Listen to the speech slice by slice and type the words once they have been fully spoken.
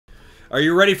Are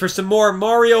you ready for some more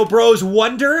Mario Bros.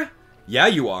 Wonder? Yeah,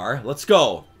 you are. Let's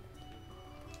go.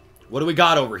 What do we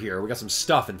got over here? We got some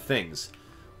stuff and things.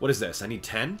 What is this? I need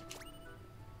 10?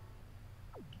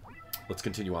 Let's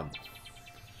continue on.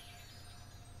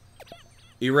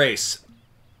 Erase.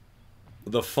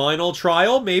 The final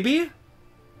trial, maybe?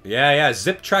 Yeah.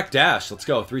 Zip, track, dash. Let's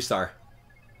go. 3-star.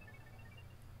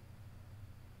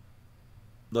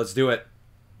 Let's do it.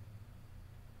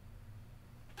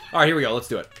 Alright, here we go. Let's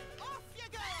do it.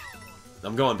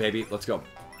 I'm going, baby. Let's go.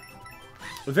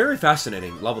 Very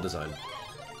fascinating level design.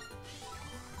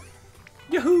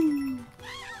 Yahoo!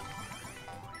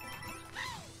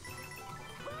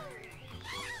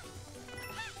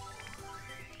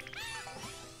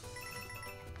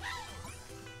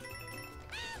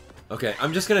 Okay,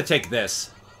 I'm just gonna take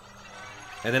this.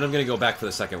 And then I'm gonna go back for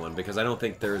the second one, because I don't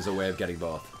think there's a way of getting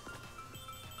both.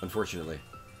 Unfortunately.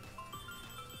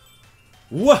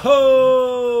 Whoa!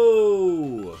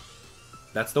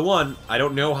 That's the one. I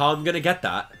don't know how I'm gonna get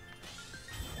that.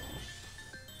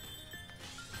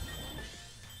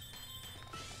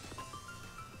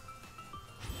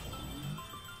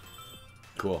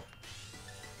 Cool.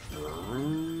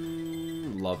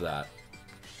 Love that.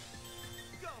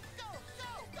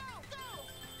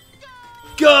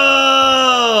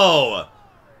 Go!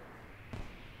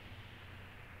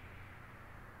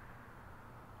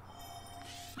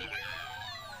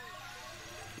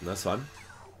 That's fun.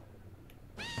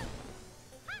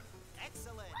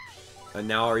 Excellent. And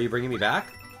now are you bringing me back?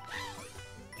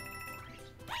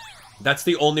 That's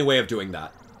the only way of doing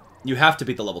that. You have to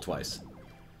beat the level twice.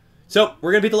 So,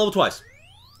 we're gonna beat the level twice.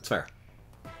 It's fair.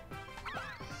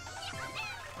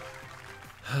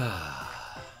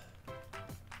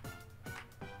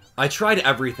 I tried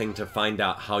everything to find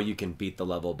out how you can beat the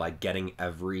level by getting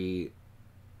every...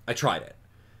 I tried it.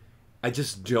 I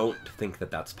just don't think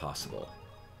that that's possible.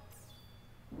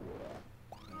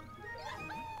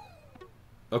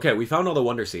 Okay, we found all the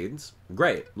Wonder Seeds.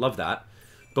 Great, love that.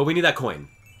 But we need that coin.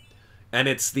 And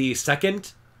it's the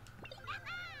second...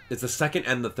 It's the second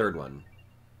and the third one.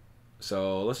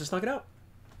 So, let's just knock it out.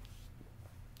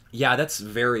 Yeah, that's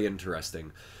very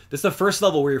interesting. This is the first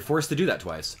level where you're forced to do that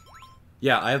twice.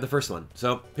 Yeah, I have the first one.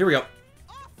 So, here we go.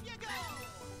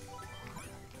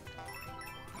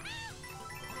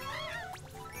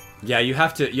 Yeah, you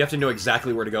have to know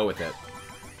exactly where to go with it.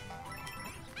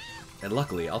 And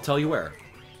luckily, I'll tell you where.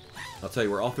 I'll tell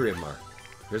you where all three of them are.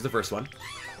 Here's the first one.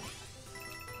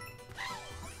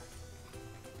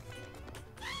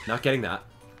 Not getting that.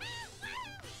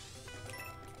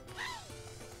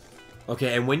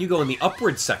 Okay, and when you go in the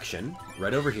upward section,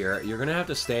 right over here, you're gonna have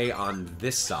to stay on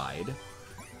this side.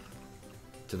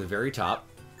 To the very top.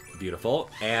 Beautiful.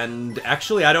 And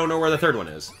actually, I don't know where the third one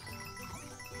is.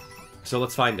 So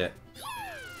let's find it.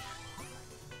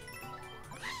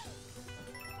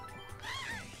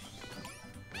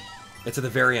 It's at the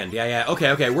very end. Yeah.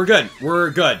 Okay, we're good. We're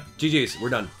good. GG's. We're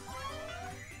done.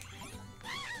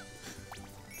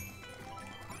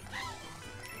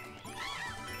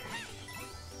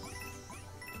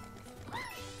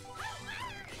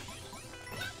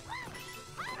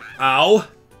 Ow.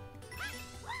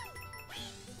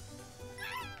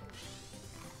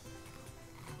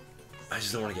 I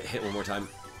just don't want to get hit one more time.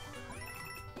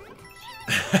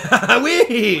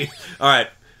 Whee! Alright.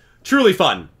 Truly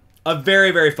fun. A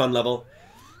very, very fun level.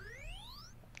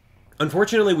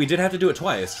 Unfortunately, we did have to do it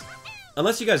twice.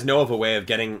 Unless you guys know of a way of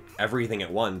getting everything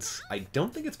at once, I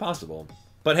don't think it's possible.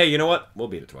 But hey, you know what? We'll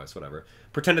beat it twice, whatever.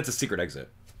 Pretend it's a secret exit.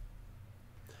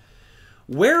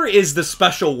 Where is the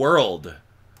special world?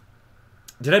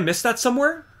 Did I miss that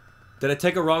somewhere? Did I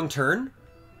take a wrong turn?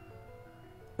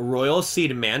 Royal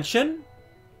Seed Mansion?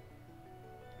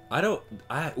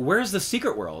 Where's the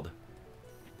secret world?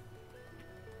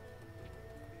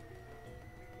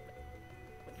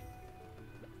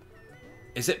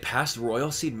 Is it past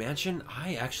Royal Seed Mansion?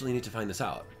 I actually need to find this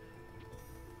out.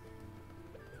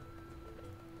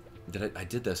 I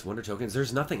did this. Wonder tokens.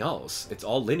 There's nothing else. It's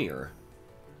all linear.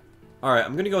 Alright,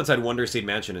 I'm gonna go inside Wonder Seed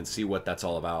Mansion and see what that's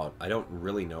all about. I don't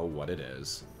really know what it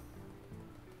is.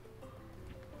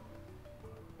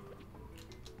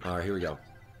 Alright, here we go.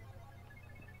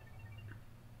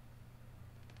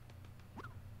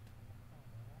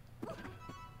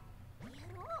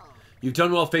 You've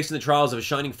done well facing the trials of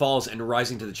Shining Falls and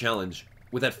rising to the challenge.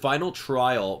 With that final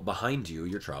trial behind you,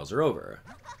 your trials are over.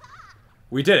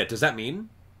 We did it. Does that mean?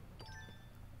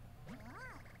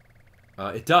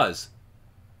 It does.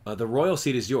 The royal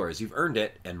seat is yours. You've earned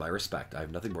it, and my respect. I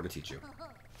have nothing more to teach you.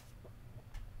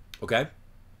 Okay.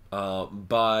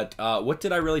 But what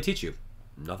did I really teach you?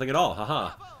 Nothing at all.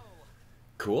 Haha.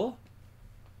 Cool.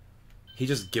 He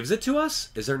just gives it to us?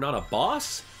 Is there not a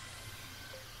boss?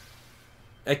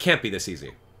 It can't be this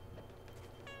easy.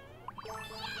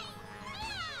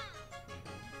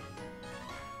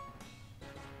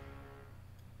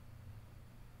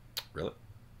 Really?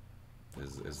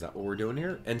 Is that what we're doing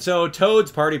here? And so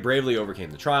Toad's party bravely overcame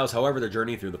the trials. However, their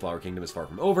journey through the Flower Kingdom is far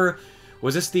from over.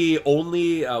 Was this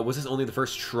only the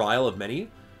first trial of many?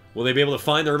 Will they be able to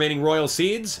find the remaining royal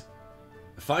seeds?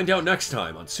 Find out next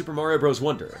time on Super Mario Bros.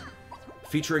 Wonder,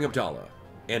 featuring Abdallah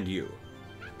and you.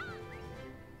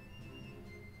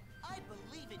 I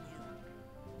believe in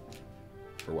you.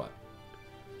 For what?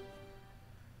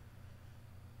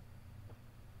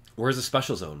 Where's the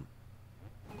special zone?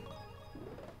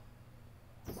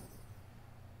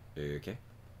 Okay.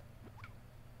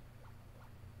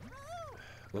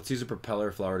 Let's use a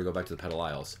propeller flower to go back to the Petal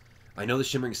Isles. I know the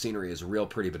shimmering scenery is real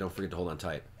pretty, but don't forget to hold on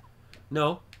tight.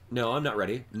 No, I'm not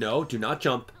ready. No, do not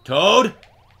jump. Toad!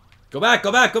 Go back,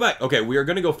 go back, go back! Okay, we are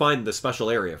going to go find the special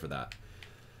area for that.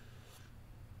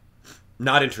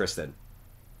 Not interested.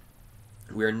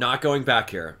 We are not going back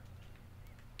here.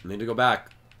 I need to go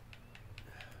back.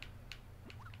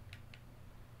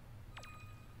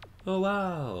 Oh,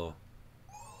 wow.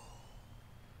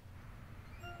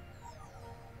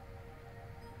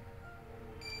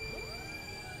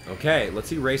 Okay,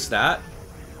 let's erase that.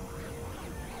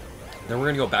 Then we're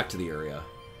gonna go back to the area.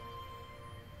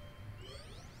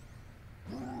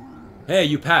 Hey,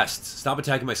 you pests! Stop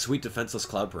attacking my sweet defenseless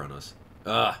cloud piranhas.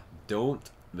 Ugh, don't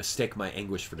mistake my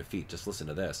anguish for defeat. Just listen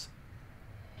to this.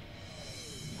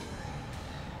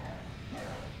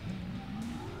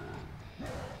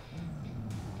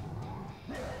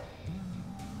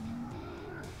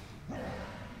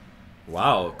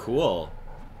 Wow, cool.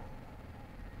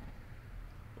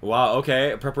 Wow,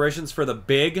 okay. Preparations for the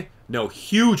big, no,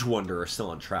 huge wonder are still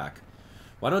on track.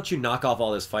 Why don't you knock off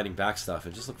all this fighting back stuff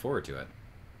and just look forward to it?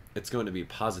 It's going to be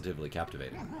positively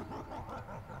captivating.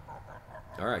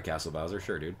 Alright, Castle Bowser.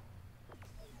 Sure, dude.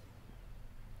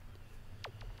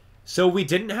 So we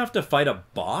didn't have to fight a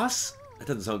boss? That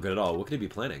doesn't sound good at all. What could he be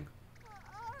planning?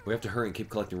 We have to hurry and keep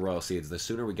collecting royal seeds. The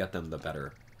sooner we get them, the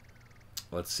better.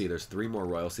 Let's see. There's 3 more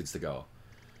royal seeds to go.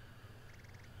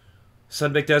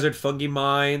 Sunbaked Desert, Fungi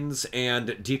Mines,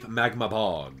 and Deep Magma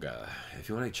Bog. If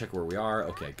you want to check where we are,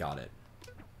 okay, got it.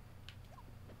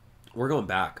 We're going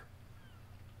back.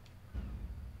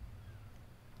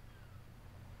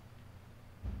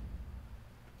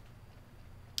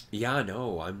 Yeah,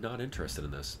 no, I'm not interested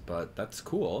in this, but that's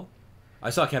cool. I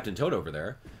saw Captain Toad over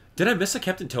there. Did I miss a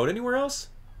Captain Toad anywhere else?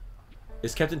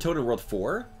 Is Captain Toad in World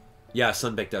 4? Yeah,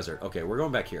 Sunbaked Desert. Okay, we're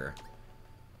going back here.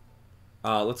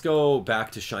 Let's go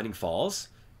back to Shining Falls,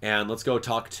 and let's go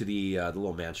talk to the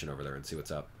little mansion over there and see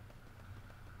what's up.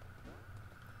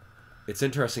 It's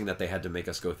interesting that they had to make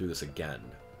us go through this again.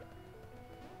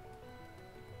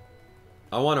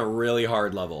 I want a really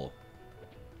hard level.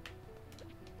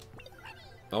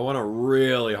 I want a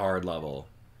really hard level.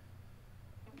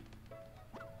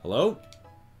 Hello?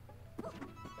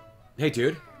 Hey,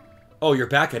 dude. Oh, you're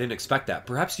back. I didn't expect that.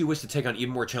 Perhaps you wish to take on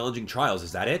even more challenging trials.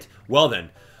 Is that it? Well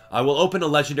then, I will open a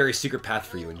legendary secret path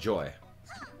for you. Enjoy.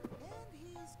 And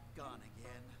he's gone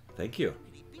again. Thank you. Where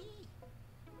could he be?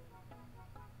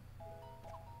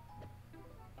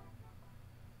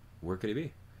 Where could he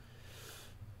be?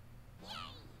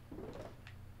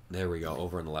 There we go.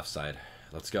 Over on the left side.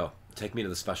 Let's go. Take me to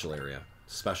the special area.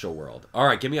 Special world.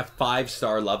 Alright, give me a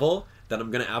 5-star level that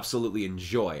I'm going to absolutely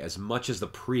enjoy as much as the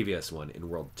previous one in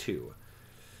World 2.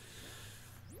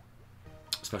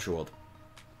 Special world.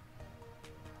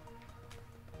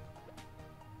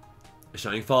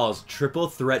 Shining Falls. Triple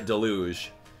Threat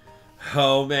Deluge.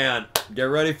 Oh, man. Get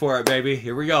ready for it, baby.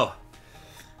 Here we go.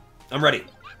 I'm ready.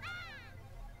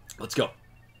 Let's go.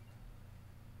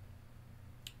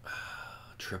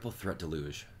 Triple Threat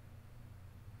Deluge.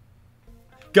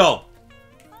 Go!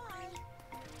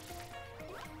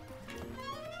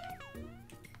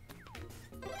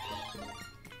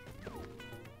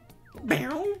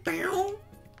 Bow, bow.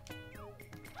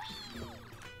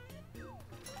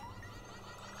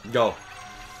 Go.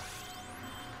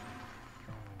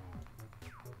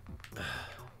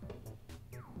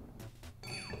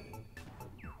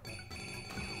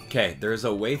 Okay, there's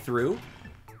a way through.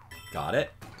 Got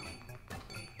it.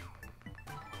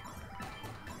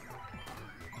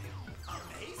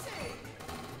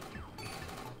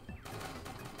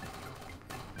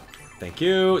 Thank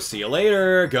you. See you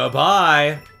later.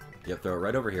 Goodbye. Yep, throw it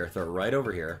right over here. Throw it right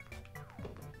over here.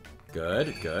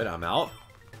 Good, good. I'm out.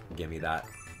 Give me that.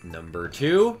 Number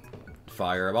 2.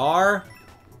 Fire bar.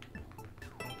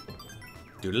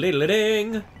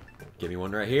 Doodle-ding. Give me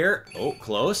one right here. Oh,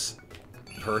 close.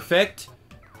 Perfect.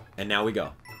 And now we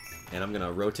go. And I'm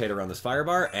gonna rotate around this fire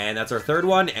bar, and that's our third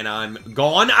one, and I'm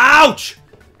gone. Ouch!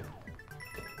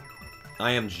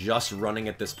 I am just running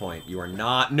at this point. You are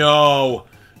not. No!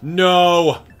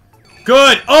 No!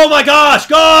 Good! Oh my gosh!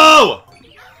 Go!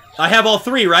 I have all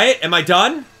three, right? Am I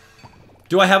done?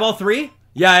 Do I have all three?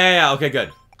 Yeah. Okay,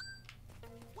 good.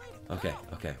 Okay.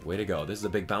 Way to go. This is a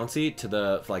big bouncy to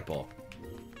the flagpole.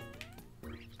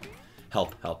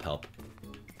 Help.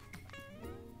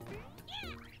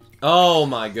 Oh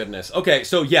my goodness. Okay,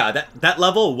 so yeah, that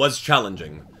level was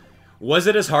challenging. Was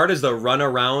it as hard as the run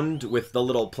around with the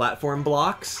little platform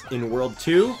blocks in World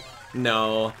 2?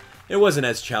 No, it wasn't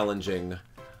as challenging.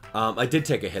 I did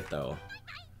take a hit though.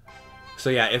 So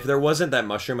yeah, if there wasn't that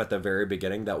mushroom at the very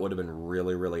beginning, that would have been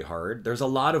really, really hard. There's a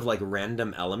lot of like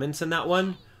random elements in that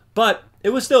one, but it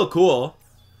was still cool.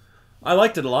 I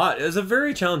liked it a lot. It was a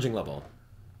very challenging level.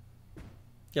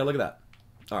 Yeah, look at that.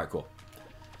 Alright, cool.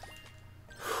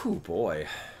 Whew, boy.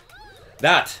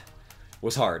 That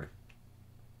was hard.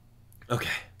 Okay.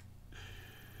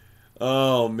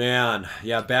 Oh, man.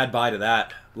 Yeah, bad bye to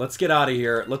that. Let's get out of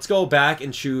here. Let's go back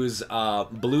and choose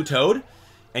Blue Toad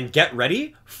and get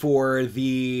ready for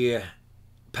the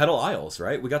Petal Isles,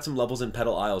 right? We got some levels in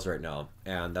Petal Isles right now,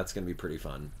 and that's going to be pretty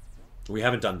fun. We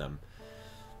haven't done them.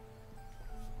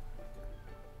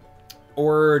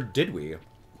 Or did we?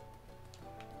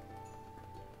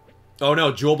 Oh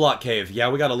no, Jewel Block Cave. Yeah,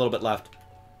 we got a little bit left.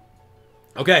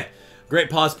 Okay,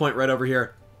 great pause point right over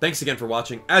here. Thanks again for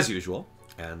watching, as usual,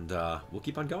 and we'll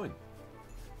keep on going.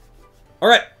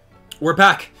 Alright, we're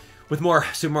back with more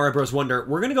Super Mario Bros. Wonder.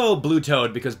 We're going to go Blue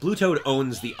Toad, because Blue Toad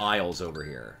owns the Isles over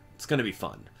here. It's going to be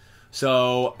fun.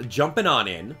 So, jumping on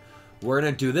in, we're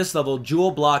going to do this level, Jewel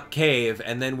Block Cave,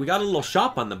 and then we got a little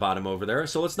shop on the bottom over there,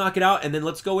 so let's knock it out, and then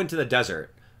let's go into the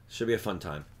desert. Should be a fun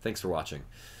time. Thanks for watching.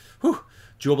 Whew.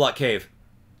 Jewel Block Cave.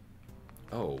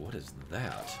 Oh, what is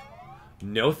that?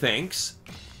 No thanks.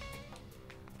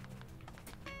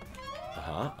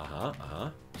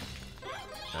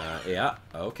 Yeah,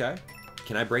 okay.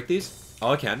 Can I break these?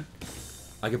 Oh, I can.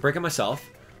 I can break it myself.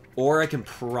 Or I can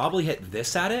probably hit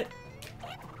this at it.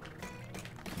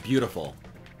 Beautiful.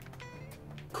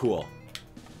 Cool.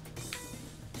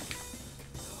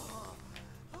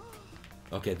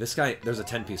 Okay, this guy, there's a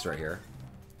 10-piece right here.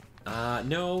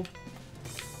 No.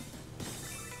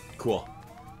 Cool.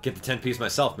 Get the 10-piece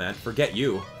myself, man. Forget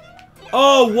you.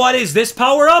 Oh, what is this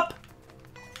power-up?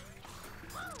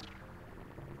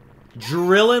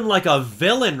 Drilling like a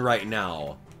villain right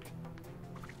now.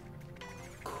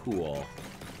 Cool.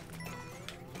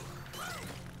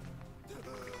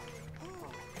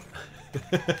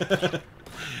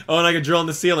 Oh, and I can drill in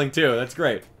the ceiling, too. That's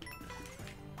great.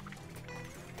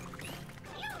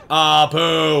 Ah,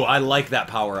 boo! I like that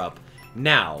power-up.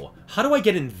 Now, how do I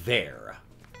get in there?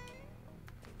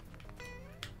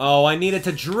 Oh, I needed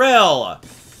to drill!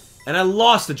 And I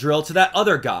lost the drill to that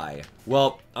other guy.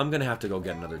 Well, I'm gonna have to go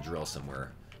get another drill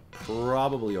somewhere.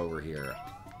 Probably over here.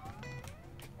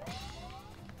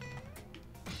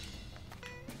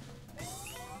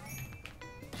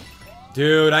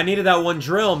 Dude, I needed that one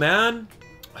drill, man!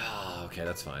 Oh, okay,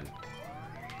 that's fine.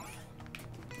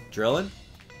 Drilling?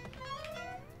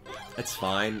 It's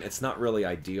fine. It's not really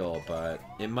ideal, but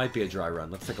it might be a dry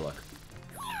run. Let's take a look.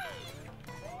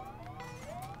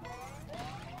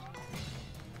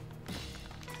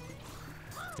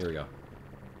 Here we go.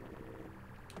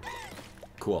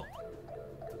 Cool.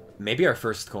 Maybe our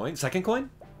first coin? Second coin?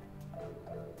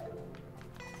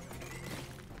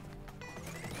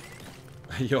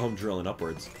 Yo, I'm drilling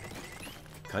upwards.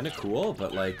 Kind of cool,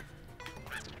 but like...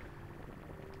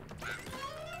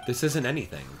 This isn't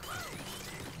anything.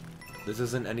 This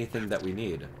isn't anything that we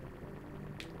need.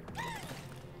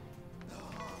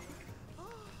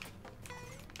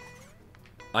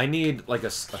 I need, like, a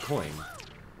coin.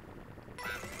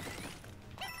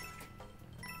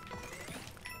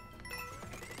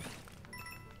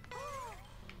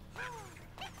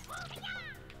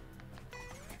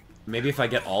 Maybe if I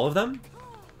get all of them?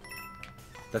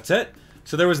 That's it?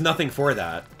 So there was nothing for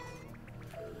that.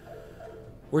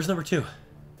 Where's number 2?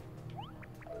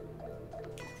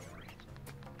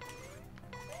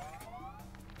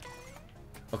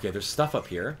 Okay, there's stuff up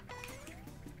here.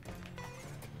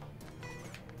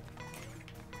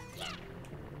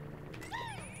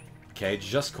 Okay,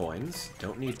 just coins.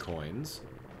 Don't need coins.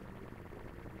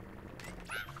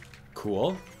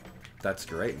 Cool. That's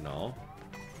great and all.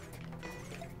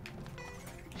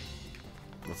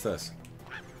 What's this?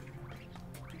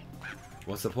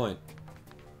 What's the point?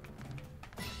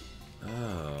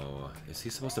 Oh, is he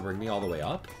supposed to bring me all the way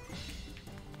up?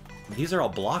 These are all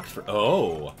blocked for...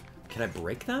 Oh! Can I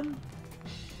break them?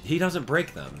 He doesn't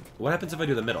break them. What happens if I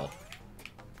do the middle?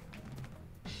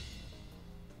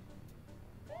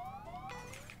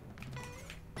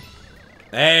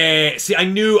 Hey, see, I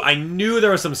knew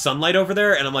there was some sunlight over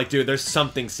there, and I'm like, dude, there's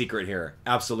something secret here.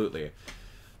 Absolutely.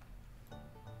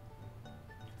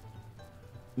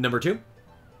 Number 2.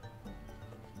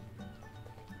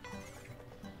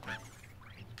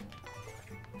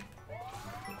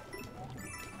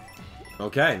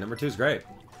 Okay, number 2 is great.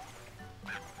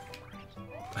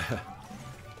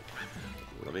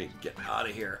 Let me get out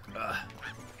of here. Ugh.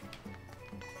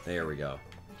 There we go.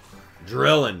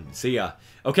 Drilling. See ya.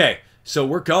 Okay, so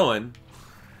we're going.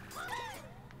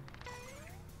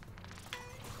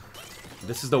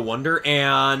 This is the wonder,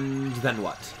 and then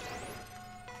what?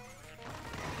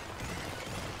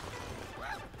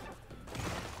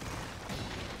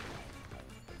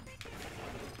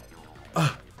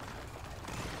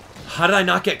 How did I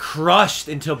not get crushed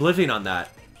into oblivion on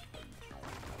that?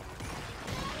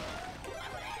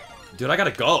 Dude, I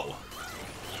gotta go.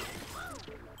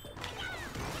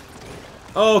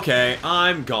 Okay,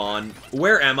 I'm gone.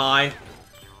 Where am I?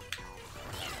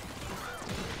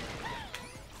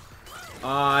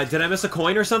 Did I miss a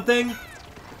coin or something?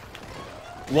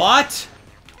 What?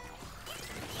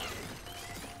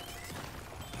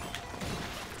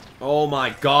 Oh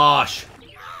my gosh.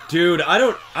 Dude, I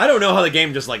don't know how the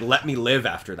game just, like, let me live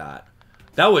after that.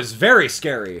 That was very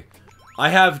scary. I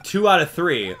have 2 out of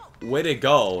 3. Way to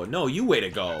go. No, you way to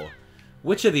go.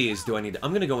 Which of these do I need to...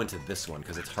 I'm gonna go into this one,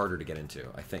 because it's harder to get into,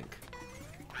 I think.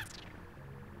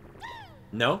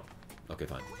 No? Okay,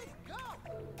 fine.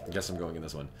 I guess I'm going in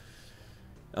this one.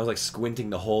 I was, like, squinting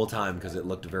the whole time, because it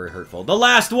looked very hurtful. The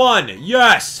last one!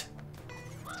 Yes!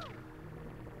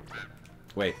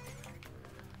 Wait.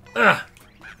 Ugh!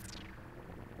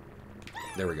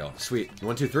 There we go. Sweet.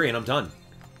 1, 2, 3, and I'm done.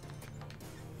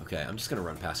 Okay, I'm just gonna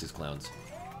run past these clowns.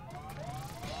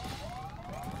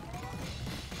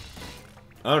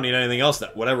 I don't need anything else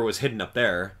that whatever was hidden up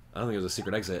there. I don't think it was a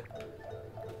secret exit.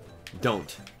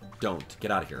 Don't. Don't.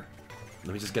 Get out of here.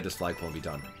 Let me just get this flagpole and be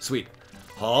done. Sweet.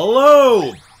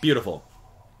 Hello! Beautiful.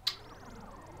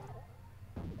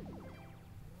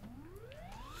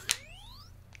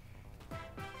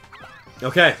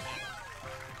 Okay.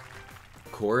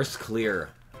 Course clear.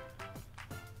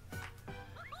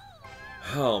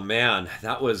 Oh man,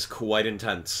 that was quite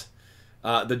intense.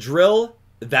 The drill,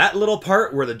 that little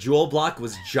part where the jewel block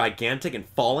was gigantic and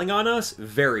falling on us,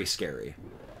 very scary.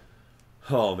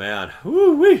 Oh man,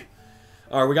 woo-wee.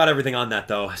 Alright, we got everything on that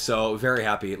though, so very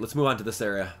happy. Let's move on to this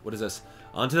area. What is this?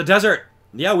 Onto the desert!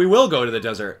 Yeah, we will go to the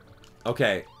desert.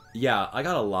 Okay, yeah, I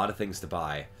got a lot of things to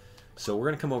buy. So we're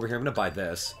gonna come over here, I'm gonna buy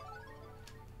this.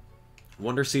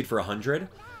 Wonder Seed for 100.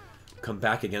 Come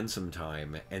back again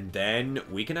sometime. And then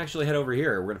we can actually head over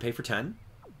here. We're going to pay for 10.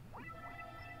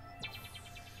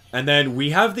 And then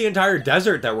we have the entire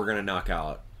desert that we're going to knock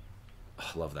out.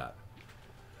 Oh, love that.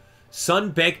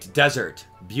 Sun-baked desert.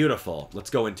 Beautiful. Let's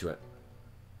go into it.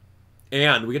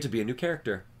 And we get to be a new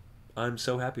character. I'm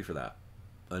so happy for that.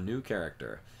 A new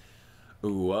character.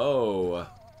 Whoa.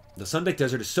 The sun-baked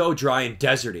desert is so dry and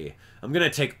deserty. I'm going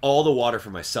to take all the water for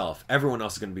myself. Everyone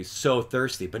else is going to be so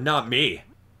thirsty, but not me.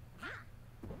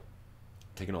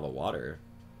 Taking all the water.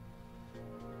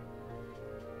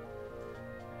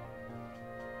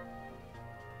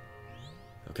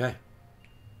 Okay.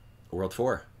 World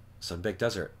 4. Sun-baked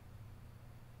desert.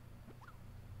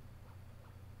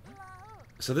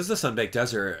 So this is the sun-baked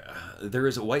desert. There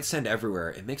is white sand everywhere.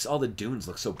 It makes all the dunes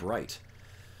look so bright.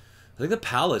 I think the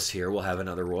palace here will have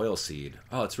another royal seed.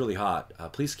 Oh, it's really hot.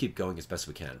 Please keep going as best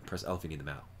we can. Press L if you need the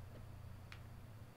map.